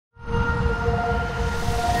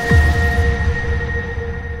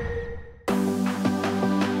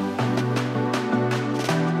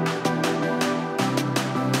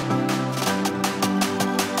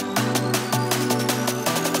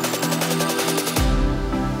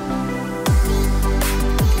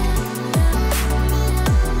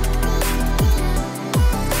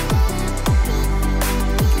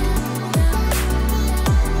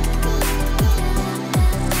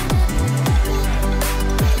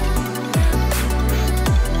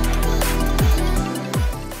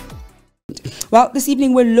Well, this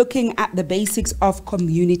evening we're looking at the basics of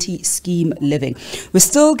community scheme living. We're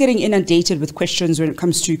still getting inundated with questions when it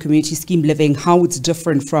comes to community scheme living, how it's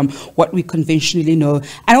different from what we conventionally know,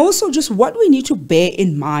 and also just what we need to bear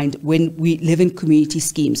in mind when we live in community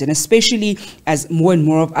schemes, and especially as more and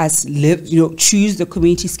more of us choose the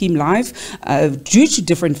community scheme life due to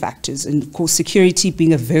different factors, and of course security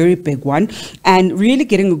being a very big one, and really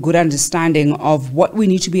getting a good understanding of what we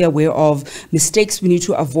need to be aware of, mistakes we need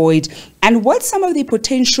to avoid, and what some of the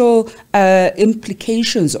potential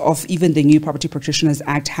implications of even the new Property Practitioners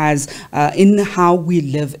Act has in how we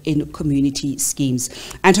live in community schemes.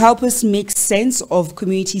 And to help us make sense of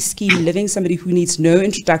community scheme living, somebody who needs no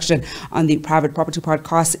introduction on the Private Property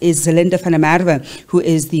Podcast is Zerlinda van Merwe, who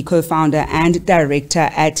is the co-founder and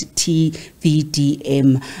director at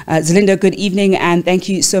TVDM. Zerlinda, good evening, and thank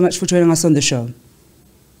you so much for joining us on the show.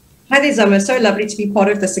 Hi there, Zama. So lovely to be part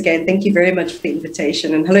of this again. Thank you very much for the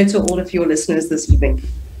invitation, and hello to all of your listeners this evening.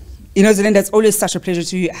 You know, Zerlinda, it's always such a pleasure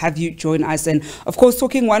to have you join us, and of course,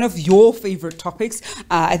 talking one of your favorite topics.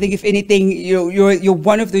 I think, if anything, you're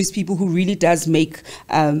one of those people who really does make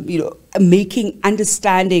making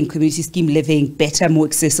understanding community scheme living better, more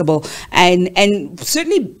accessible, and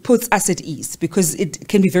certainly puts us at ease, because it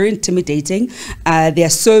can be very intimidating. There are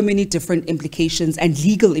so many different implications and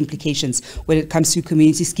legal implications when it comes to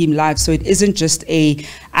community scheme life. So it isn't just I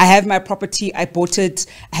have my property, I bought it,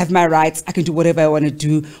 I have my rights, I can do whatever I want to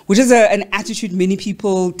do, which is an attitude many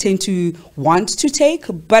people tend to want to take.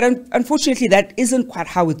 But unfortunately, that isn't quite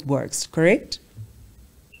how it works, correct?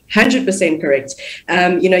 100% correct.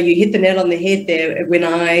 You hit the nail on the head there. When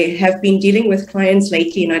I have been dealing with clients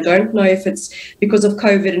lately, and I don't know if it's because of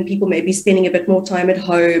COVID and people may be spending a bit more time at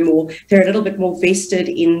home, or they're a little bit more vested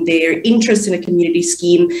in their interest in a community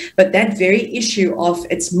scheme, but that very issue of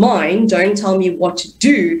it's mine, don't tell me what to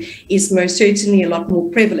do, is most certainly a lot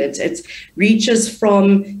more prevalent. It reaches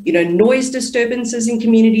from, noise disturbances in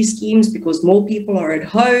community schemes because more people are at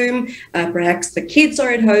home, perhaps the kids are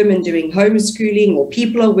at home and doing homeschooling, or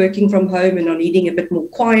people are working from home and are needing a bit more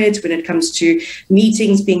quiet when it comes to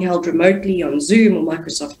meetings being held remotely on Zoom or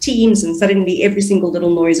Microsoft Teams, and suddenly every single little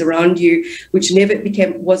noise around you, which never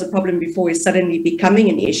was a problem before, is suddenly becoming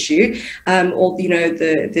an issue. Or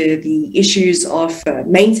the issues of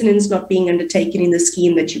maintenance not being undertaken in the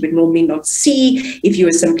scheme that you would normally not see if you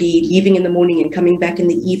were simply leaving in the morning and coming back in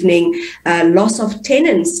the evening. Loss of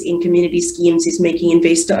tenants in community schemes is making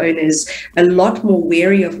investor owners a lot more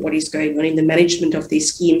wary of what is going on in the management of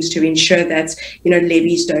these schemes, to ensure that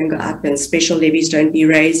levies don't go up and special levies don't be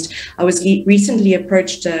raised. I was recently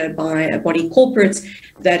approached by a body corporate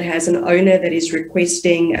that has an owner that is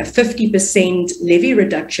requesting a 50% levy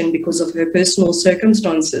reduction because of her personal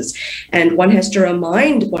circumstances. And one has to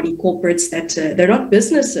remind body corporates that they're not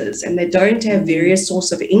businesses and they don't have various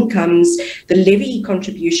sources of incomes. The levy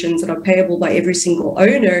contributions that are payable by every single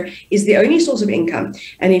owner is the only source of income.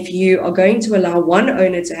 And if you are going to allow one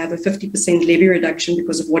owner to have a 50% levy reduction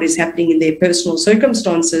because of what is happening in their personal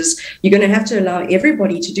circumstances, you're going to have to allow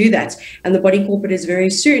everybody to do that. And the body corporate is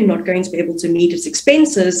very soon not going to be able to meet its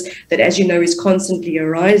expenses that, as you know, is constantly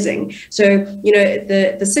arising. So,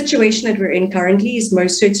 the situation that we're in currently is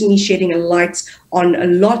most certainly shedding a light on a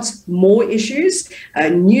lot more issues,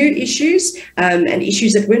 new issues, and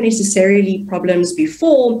issues that weren't necessarily problems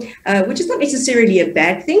before, which is not necessarily a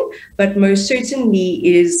bad thing, but most certainly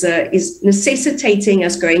is necessitating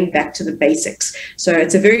us going back to the basics. So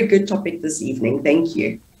it's a very good topic this evening. Thank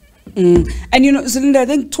you. And Zerlinda, I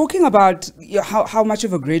think talking about how much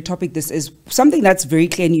of a great topic this is, something that's very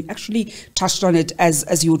clear, and you actually touched on it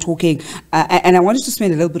as you were talking, and I wanted to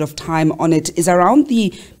spend a little bit of time on it, is around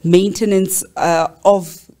the maintenance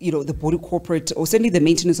of the body corporate, or certainly the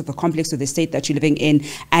maintenance of the complex or the estate that you're living in,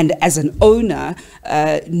 and as an owner,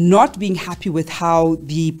 not being happy with how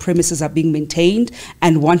the premises are being maintained,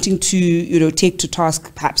 and wanting to, take to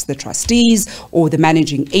task perhaps the trustees or the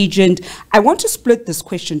managing agent. I want to split this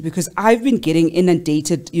question because I've been getting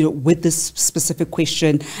inundated, with this specific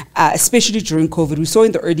question, especially during COVID. We saw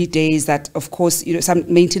in the early days that, of course,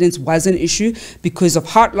 some maintenance was an issue because of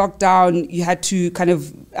hard lockdown. You had to kind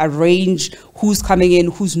of arrange who's coming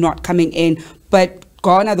in, who's not coming in, but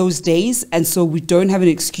gone are those days, and so we don't have an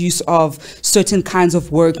excuse of certain kinds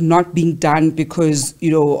of work not being done because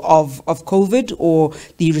of COVID or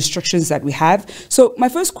the restrictions that we have. So my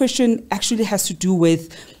first question actually has to do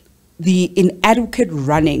with the inadequate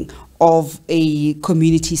running of a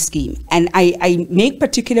community scheme, and I make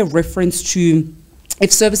particular reference to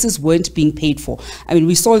if services weren't being paid for. I mean,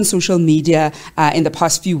 we saw on social media in the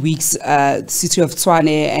past few weeks, the city of Tshwane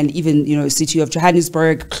and even, city of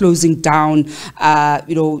Johannesburg closing down,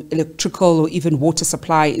 electrical or even water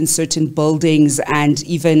supply in certain buildings and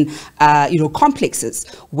even, complexes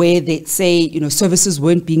where they say, services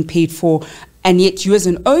weren't being paid for. And yet you as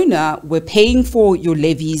an owner were paying for your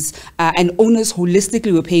levies and owners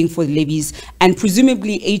holistically were paying for the levies, and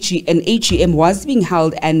presumably an AGM was being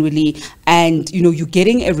held annually, and you're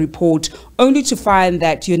getting a report only to find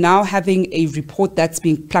that you're now having a report that's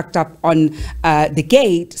being plucked up on the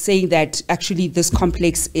gate saying that actually this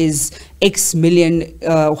complex is X million,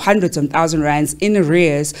 hundreds of thousands rands in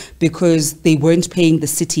arrears because they weren't paying the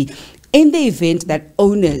city. In the event that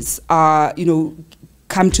owners are,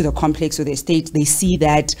 come to the complex or the estate, they see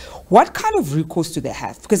that, what kind of recourse do they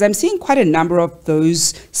have? Because I'm seeing quite a number of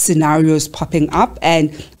those scenarios popping up,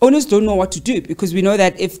 and owners don't know what to do, because we know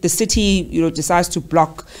that if the city, decides to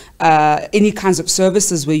block any kinds of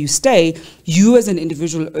services where you stay, you as an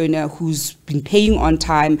individual owner who's been paying on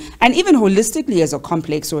time, and even holistically as a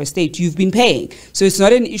complex or estate, you've been paying. So it's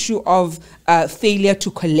not an issue of failure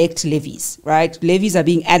to collect levies, right? Levies are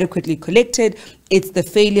being adequately collected. It's the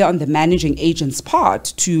failure on the managing agent's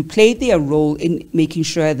part to play their role in making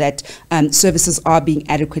sure that services are being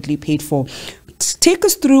adequately paid for. Take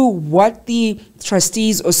us through what the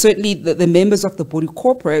trustees, or certainly the members of the body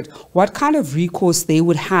corporate, what kind of recourse they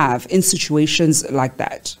would have in situations like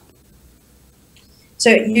that. So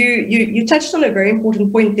you touched on a very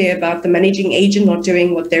important point there about the managing agent not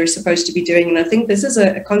doing what they're supposed to be doing. And I think this is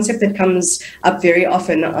a concept that comes up very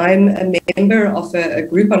often. I'm a member of a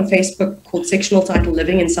group on Facebook called Sectional Title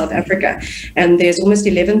Living in South Africa. And there's almost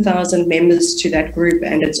 11,000 members to that group.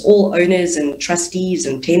 And it's all owners and trustees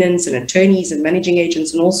and tenants and attorneys and managing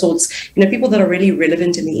agents and all sorts, people that are really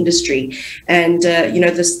relevant in the industry. And,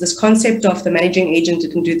 this concept of the managing agent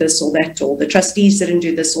didn't do this or that, or the trustees didn't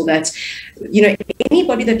do this or that,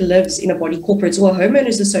 anybody that lives in a body corporate or a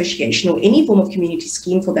homeowners association or any form of community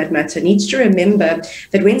scheme for that matter needs to remember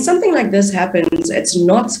that when something like this happens, it's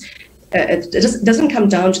not, it doesn't come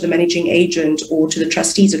down to the managing agent or to the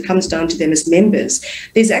trustees, it comes down to them as members.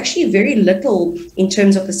 There's actually very little in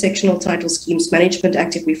terms of the Sectional Title Schemes Management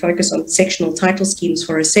Act, if we focus on sectional title schemes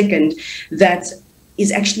for a second, that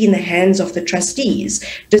is actually in the hands of the trustees.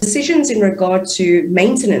 Decisions in regard to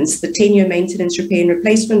maintenance, the 10-year maintenance, repair and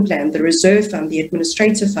replacement plan, the reserve fund, the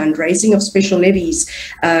administrative fund, raising of special levies,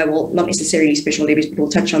 well, not necessarily special levies, but we'll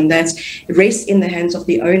touch on that, rest in the hands of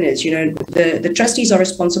the owners. The trustees are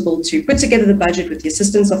responsible to put together the budget with the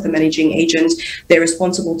assistance of the managing agent. They're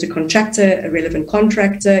responsible to contract a relevant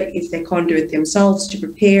contractor if they can't do it themselves, to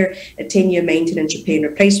prepare a 10-year maintenance, repair and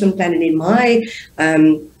replacement plan. And in my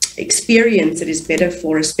experience, it is better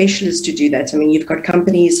for a specialist to do that. I mean, you've got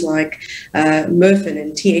companies like Merwe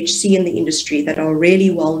and THC in the industry that are really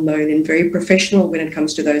well known and very professional when it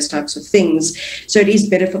comes to those types of things. So it is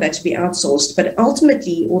better for that to be outsourced. But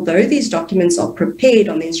ultimately, although these documents are prepared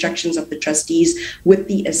on the instructions of the trustees with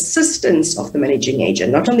the assistance of the managing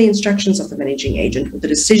agent, not on the instructions of the managing agent, with the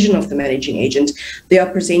decision of the managing agent, they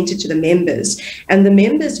are presented to the members. And the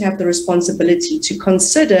members have the responsibility to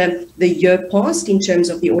consider the year past in terms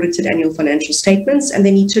of the audited annual financial statements, and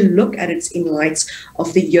they need to look at it in light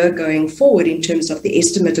of the year going forward in terms of the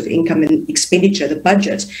estimate of income and expenditure, the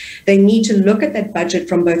budget. They need to look at that budget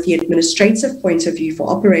from both the administrative point of view for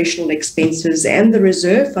operational expenses and the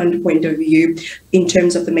reserve fund point of view in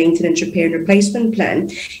terms of the maintenance, repair and replacement plan.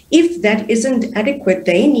 If that isn't adequate,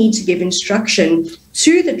 they need to give instruction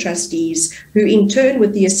to the trustees, who in turn,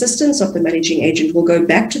 with the assistance of the managing agent, will go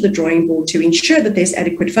back to the drawing board to ensure that there's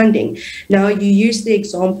adequate funding. Now, you use the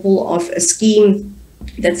example of a scheme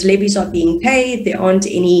that's levies are being paid. There aren't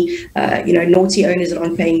any, naughty owners that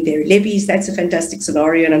aren't paying their levies. That's a fantastic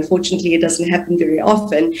scenario, and unfortunately, it doesn't happen very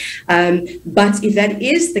often. But if that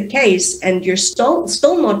is the case, and you're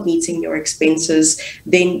still not meeting your expenses,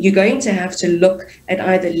 then you're going to have to look at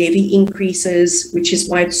either levy increases, which is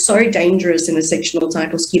why it's so dangerous in a sectional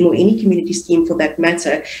title scheme or any community scheme for that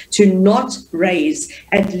matter, to not raise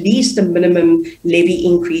at least a minimum levy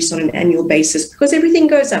increase on an annual basis, because everything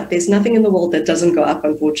goes up. There's nothing in the world that doesn't go up.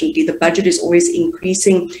 Unfortunately, the budget is always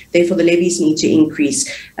increasing, therefore the levies need to increase.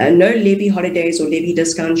 No levy holidays or levy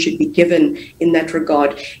discounts should be given in that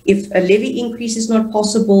regard. If a levy increase is not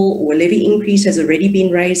possible, or a levy increase has already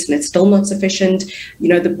been raised and it's still not sufficient,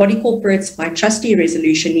 the body corporates by trustee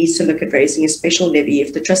resolution needs to look at raising a special levy.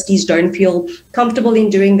 If the trustees don't feel comfortable in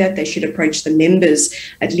doing that, they should approach the members,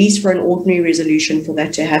 at least for an ordinary resolution for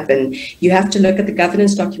that to happen. You have to look at the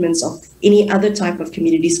governance documents of any other type of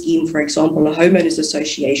community scheme, for example, a homeowners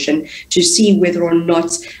Association to see whether or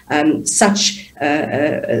not such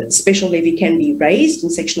special levy can be raised. In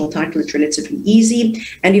sectional title, it's relatively easy.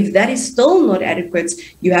 And if that is still not adequate,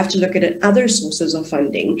 you have to look at other sources of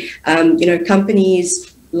funding.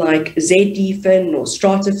 Companies like ZDFin or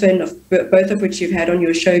Stratafin, both of which you've had on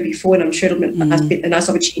your show before, and I'm sure it'll be a nice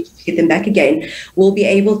opportunity to get them back again, will be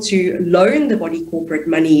able to loan the body corporate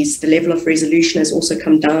monies. The level of resolution has also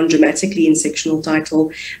come down dramatically in sectional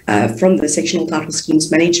title from the Sectional Title Schemes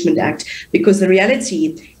Management Act, because the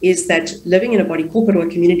reality is that living in a body corporate or a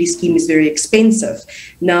community scheme is very expensive.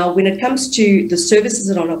 Now, when it comes to the services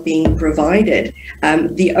that are not being provided,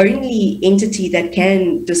 the only entity that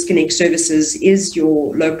can disconnect services is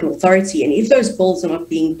your local authority. And if those bills are not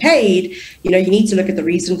being paid, you need to look at the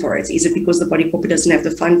reason for it. Is it because the body corporate doesn't have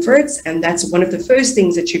the fund for it? And that's one of the first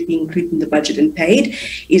things that should be included in the budget and paid.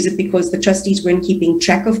 Is it because the trustees weren't keeping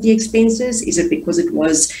track of the expenses? Is it because it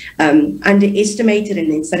was underestimated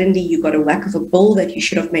and then suddenly you got a whack of a bill that you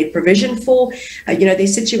should have made provision for?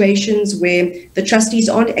 There's situations where the trustees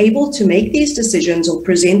aren't able to make these decisions or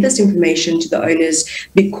present this information to the owners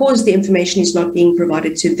because the information is not being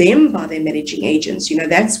provided to them by their managing agents.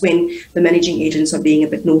 That's when the managing agents are being a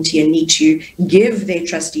bit naughty and need to give their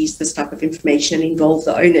trustees this type of information and involve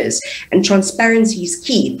the owners. And transparency is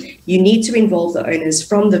key. You need to involve the owners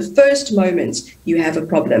from the first moment you have a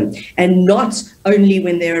problem, and not only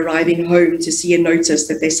when they're arriving home to see a notice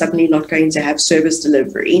that they're suddenly not going to have service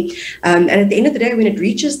delivery. And at the end of the day, when it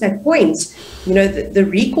reaches that point, the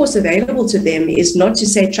recourse available to them is not to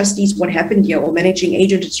say, trustees, what happened here, or managing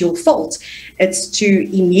agent, it's your fault. It's to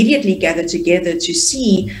immediately gather together to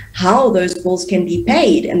see how those bills can be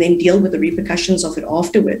paid and then deal with the repercussions of it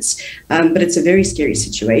afterwards. But it's a very scary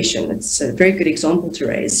situation. It's a very good example to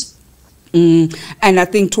raise. And I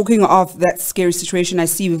think, talking of that scary situation, I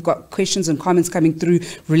see we've got questions and comments coming through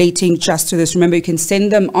relating just to this. Remember, you can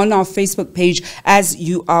send them on our Facebook page as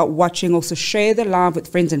you are watching. Also, share the live with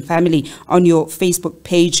friends and family on your Facebook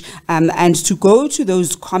page. And to go to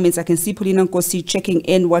those comments, I can see Paulina Nkosi checking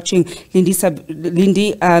in, watching.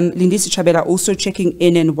 Lindy Sichabela also checking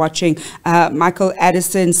in and watching. Michael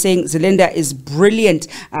Addison saying Zerlinda is brilliant.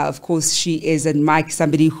 Of course, she is. And Mike,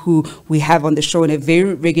 somebody who we have on the show on a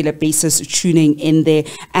very regular basis, tuning in there.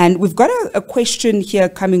 And we've got a question here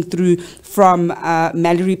coming through from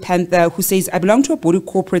Mallory Panther, who says, I belong to a body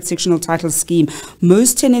corporate sectional title scheme.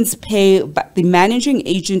 Most tenants pay, but the managing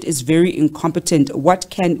agent is very incompetent.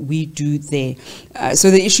 What can we do there?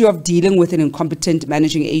 So the issue of dealing with an incompetent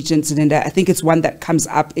managing agent, Zerlinda, I think it's one that comes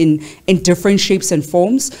up in different shapes and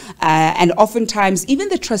forms. And oftentimes, even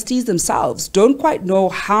the trustees themselves don't quite know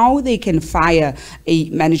how they can fire a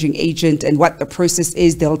managing agent and what the process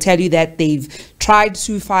is. They'll tell you that they've tried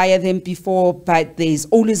to fire them before, but there's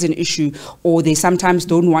always an issue, or they sometimes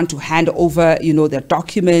don't want to hand over, their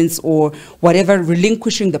documents or whatever,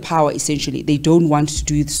 relinquishing the power, essentially. They don't want to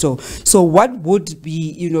do so. So what would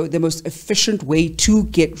be, the most efficient way to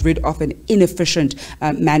get rid of an inefficient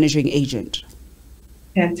managing agent?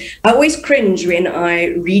 Yeah. I always cringe when I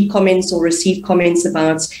read comments or receive comments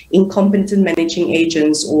about incompetent managing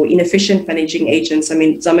agents or inefficient managing agents. I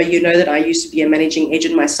mean, Zama, you know that I used to be a managing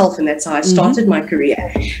agent myself, and that's how I started my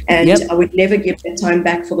career. And I would never give that time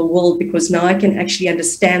back for the world, because now I can actually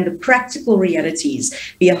understand the practical realities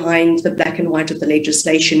behind the black and white of the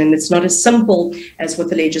legislation. And it's not as simple as what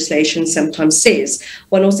the legislation sometimes says.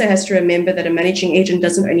 One also has to remember that a managing agent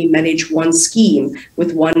doesn't only manage one scheme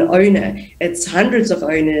with one owner. It's hundreds of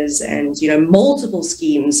owners and multiple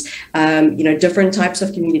schemes, different types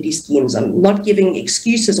of community schemes. I'm not giving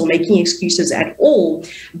excuses or making excuses at all,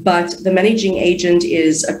 but the managing agent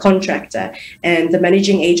is a contractor, and the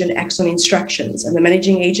managing agent acts on instructions, and the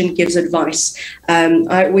managing agent gives advice.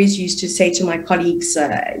 I always used to say to my colleagues,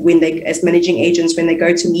 as managing agents, when they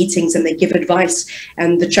go to meetings and they give advice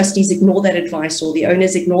and the trustees ignore that advice, or the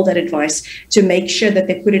owners ignore that advice, to make sure that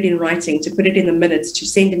they put it in writing, to put it in the minutes, to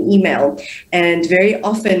send an email. And very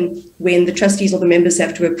often, when the trustees or the members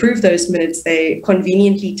have to approve those minutes, they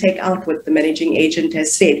conveniently take out what the managing agent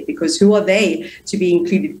has said, because who are they to be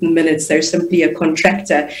included in the minutes? They're simply a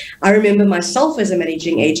contractor. I remember myself as a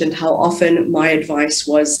managing agent, how often my advice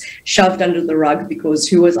was shoved under the rug, because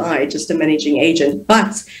who was I, just a managing agent?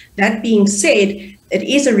 But that being said, it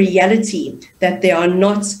is a reality that there are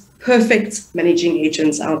not perfect managing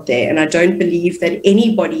agents out there, and I don't believe that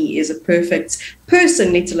anybody is a perfect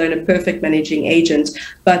person, let alone a perfect managing agent.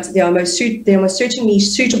 But there are most certainly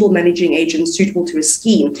suitable managing agents suitable to a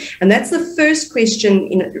scheme, and that's the first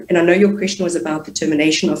question. And I know your question was about the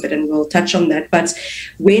termination of it, and we'll touch on that. But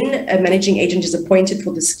when a managing agent is appointed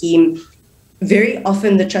for the scheme, very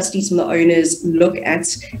often the trustees and the owners look at,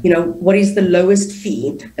 what is the lowest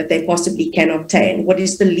fee that they possibly can obtain? What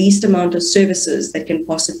is the least amount of services that can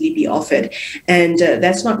possibly be offered? And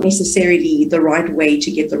that's not necessarily the right way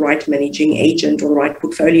to get the right managing agent or the right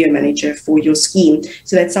portfolio manager for your scheme.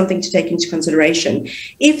 So that's something to take into consideration.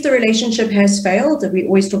 If the relationship has failed, we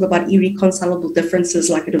always talk about irreconcilable differences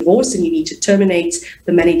like a divorce, and you need to terminate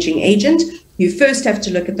the managing agent. You first have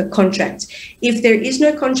to look at the contract. If there is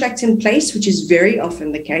no contract in place, which is very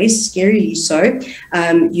often the case, scarily so,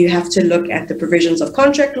 you have to look at the provisions of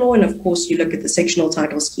contract law. And of course, you look at the Sectional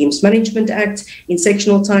Title Schemes Management Act. In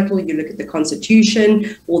sectional title, you look at the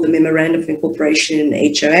Constitution or the Memorandum of Incorporation in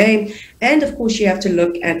the HOA. And of course, you have to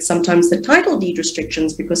look at sometimes the title deed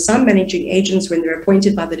restrictions, because some managing agents, when they're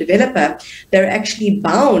appointed by the developer, they're actually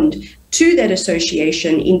bound to that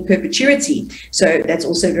association in perpetuity. So that's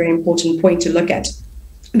also a very important point to look at.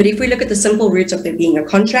 But if we look at the simple route of there being a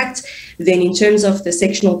contract, then in terms of the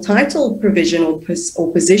sectional title provision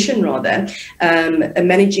or position rather, a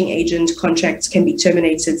managing agent contract can be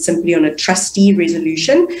terminated simply on a trustee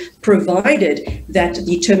resolution, provided that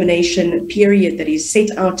the termination period that is set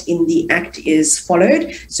out in the Act is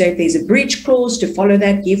followed. So if there's a breach clause, to follow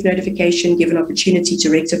that, give notification, give an opportunity to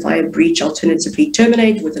rectify a breach, alternatively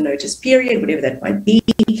terminate with a notice period, whatever that might be,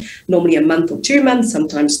 normally a month or 2 months,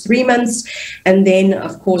 sometimes 3 months. And then,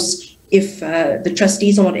 of course, if the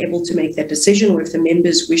trustees are not able to make that decision, or if the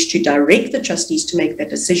members wish to direct the trustees to make that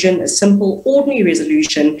decision, a simple ordinary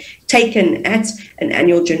resolution taken at an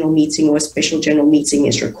annual general meeting or a special general meeting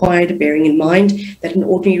is required, bearing in mind that an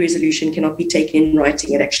ordinary resolution cannot be taken in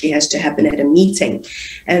writing. It actually has to happen at a meeting.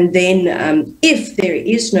 And then if there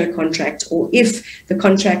is no contract, or if the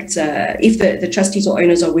contract, if the trustees or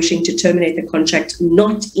owners are wishing to terminate the contract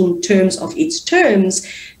not in terms of its terms,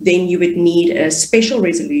 then you would need a special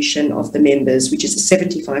resolution of the members, which is a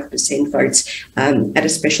 75% vote at a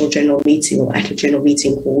special general meeting, or at a general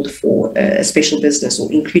meeting called for a special business,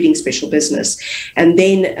 or including special business. And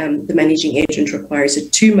then the managing agent requires a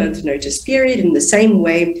 2-month notice period. In the same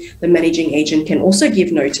way, the managing agent can also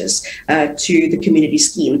give notice to the community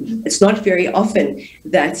scheme. It's not very often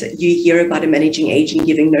that you hear about a managing agent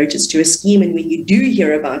giving notice to a scheme, and when you do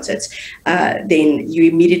hear about it, then you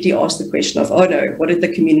immediately ask the question of, oh no, what did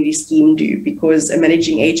the community scheme do? Because a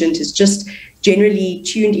managing agent is just generally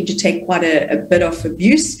tuned in to take quite a bit of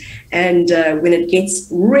abuse, and when it gets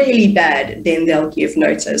really bad, then they'll give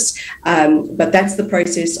notice. But that's the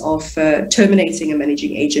process of terminating a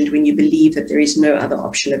managing agent when you believe that there is no other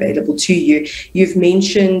option available to you. You've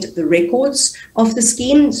mentioned the records of the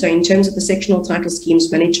scheme. So in terms of the Sectional Title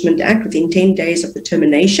Schemes Management Act, within 10 days of the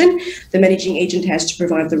termination, the managing agent has to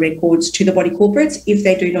provide the records to the body corporate. If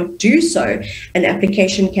they do not do so, an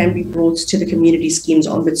application can be brought to the Community Schemes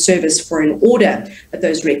Ombuds Service for an order that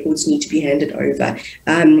those records need to be handed over.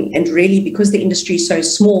 And really, because the industry is so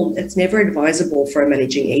small, it's never advisable for a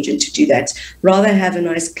managing agent to do that. Rather have a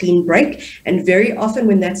nice clean break. And very often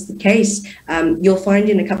when that's the case, you'll find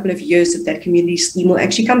in a couple of years that that community scheme will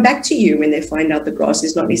actually come back to you when they find out the grass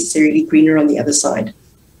is not necessarily greener on the other side.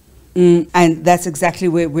 And that's exactly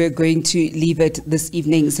where we're going to leave it this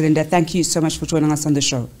evening. Zerlinda, thank you so much for joining us on the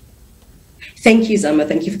show. Thank you, Zama.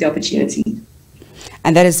 Thank you for the opportunity.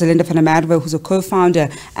 And that is Zerlinda van Merwe, who's a co-founder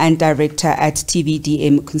and director at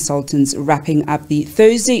TVDM Consultants, wrapping up the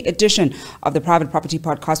Thursday edition of the Private Property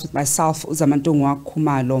Podcast with myself, Zamantungwa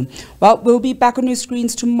Khumalo. Well, we'll be back on your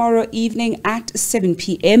screens tomorrow evening at 7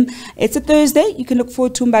 p.m. It's a Thursday. You can look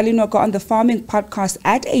forward to Mbalinoka on the Farming Podcast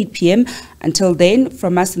at 8 p.m. Until then,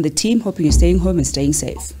 from us and the team, hoping you're staying home and staying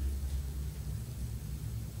safe.